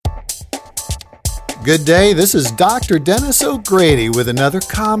Good day, this is Dr. Dennis O'Grady with another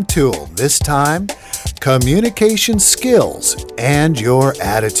comm tool, this time, communication skills and your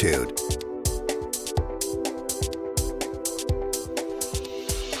attitude.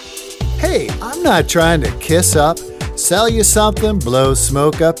 Hey, I'm not trying to kiss up, sell you something, blow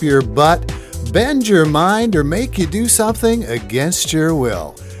smoke up your butt, bend your mind, or make you do something against your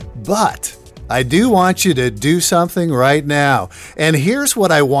will. But I do want you to do something right now. And here's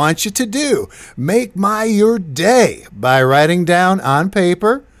what I want you to do. Make your day by writing down on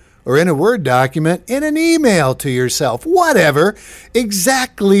paper or in a Word document, in an email to yourself, whatever,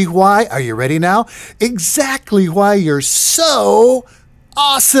 exactly why, are you ready now? Exactly why you're so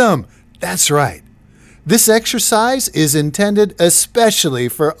awesome. That's right. This exercise is intended especially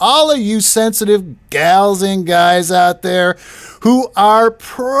for all of you sensitive gals and guys out there who are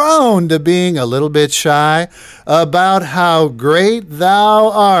prone to being a little bit shy about how great thou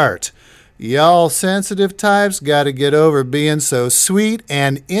art. Y'all sensitive types got to get over being so sweet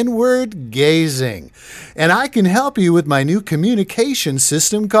and inward gazing. And I can help you with my new communication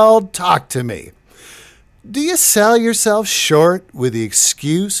system called Talk to Me. Do you sell yourself short with the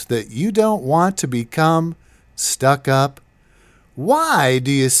excuse that you don't want to become stuck up? Why do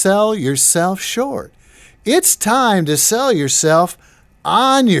you sell yourself short? It's time to sell yourself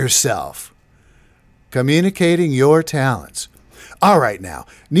on yourself. Communicating your talents. All right now,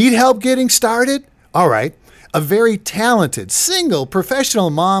 need help getting started? All right. A very talented, single, professional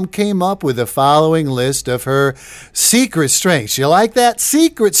mom came up with the following list of her secret strengths. You like that?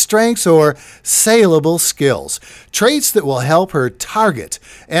 Secret strengths or saleable skills. Traits that will help her target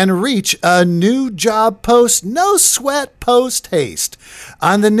and reach a new job post, no sweat, post-haste.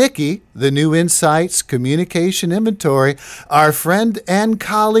 On the Nikki, the New Insights Communication Inventory, our friend and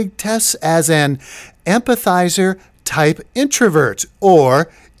colleague tests as an empathizer type introvert, or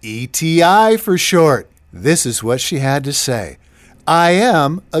ETI for short. This is what she had to say. I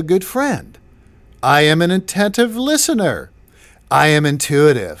am a good friend. I am an attentive listener. I am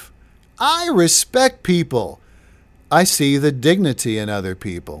intuitive. I respect people. I see the dignity in other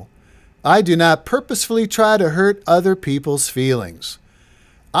people. I do not purposefully try to hurt other people's feelings.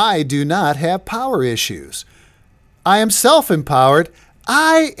 I do not have power issues. I am self-empowered.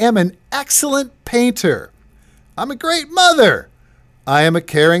 I am an excellent painter. I'm a great mother. I am a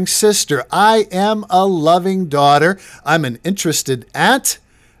caring sister. I am a loving daughter. I'm an interested aunt.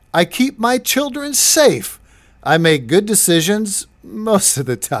 I keep my children safe. I make good decisions most of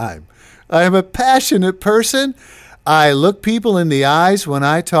the time. I am a passionate person. I look people in the eyes when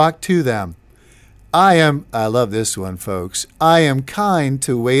I talk to them. I love this one, folks. I am kind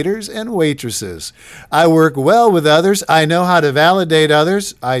to waiters and waitresses. I work well with others. I know how to validate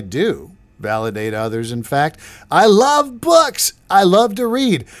others. I do validate others, in fact. I love books. I love to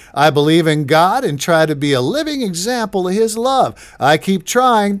read. I believe in God and try to be a living example of His love. I keep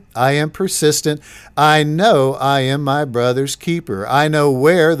trying. I am persistent. I know I am my brother's keeper. I know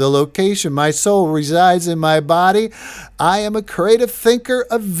where the location my soul resides in my body. I am a creative thinker,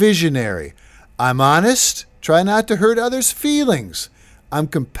 a visionary. I'm honest. Try not to hurt others' feelings. I'm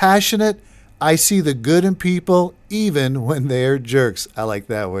compassionate. I see the good in people even when they are jerks. I like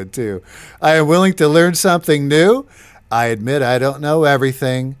that one too. I am willing to learn something new. I admit I don't know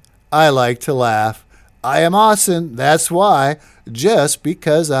everything. I like to laugh. I am awesome. That's why. Just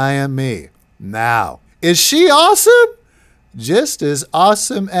because I am me. Now, is she awesome? Just as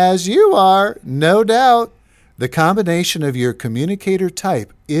awesome as you are, no doubt. The combination of your communicator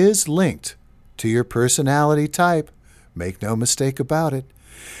type is linked to your personality type. Make no mistake about it.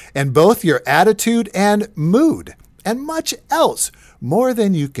 And both your attitude and mood, and much else, more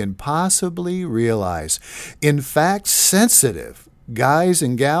than you can possibly realize. In fact, sensitive guys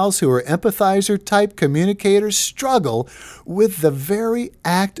and gals who are empathizer-type communicators struggle with the very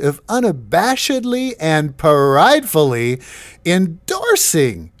act of unabashedly and pridefully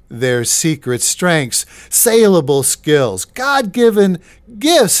endorsing their secret strengths, saleable skills, God-given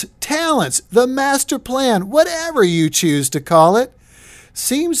gifts, talents, the master plan, whatever you choose to call it.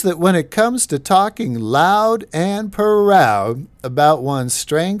 Seems that when it comes to talking loud and proud about one's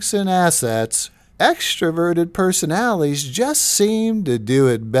strengths and assets, extroverted personalities just seem to do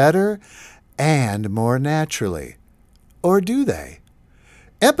it better and more naturally. Or do they?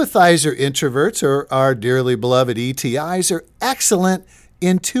 Empathizer introverts, or our dearly beloved ETIs, are excellent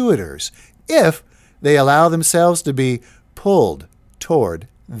intuitors if they allow themselves to be pulled toward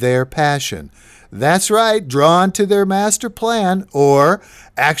their passion. That's right, drawn to their master plan, or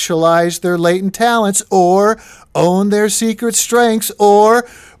actualize their latent talents, or own their secret strengths, or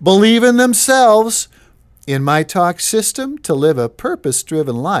believe in themselves. In my talk system, to live a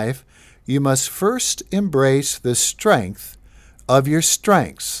purpose-driven life, you must first embrace the strength of your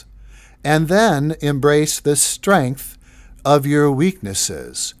strengths, and then embrace the strength of your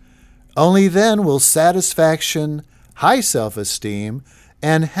weaknesses. Only then will satisfaction, high self-esteem,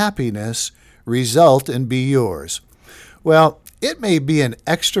 and happiness result and be yours. Well, it may be an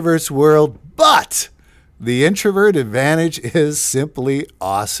extrovert's world, but the introvert advantage is simply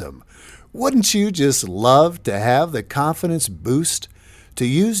awesome. Wouldn't you just love to have the confidence boost to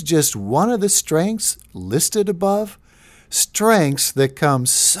use just one of the strengths listed above? Strengths that come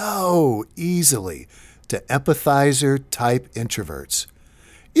so easily to empathizer-type introverts.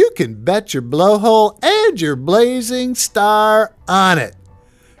 You can bet your blowhole and your blazing star on it.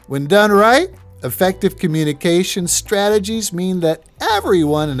 When done right, effective communication strategies mean that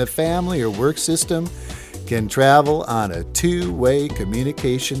everyone in a family or work system can travel on a two-way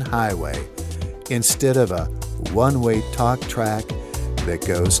communication highway instead of a one-way talk track that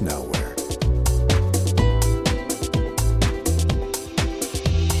goes nowhere.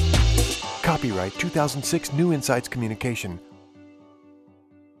 Copyright 2006 New Insights Communication.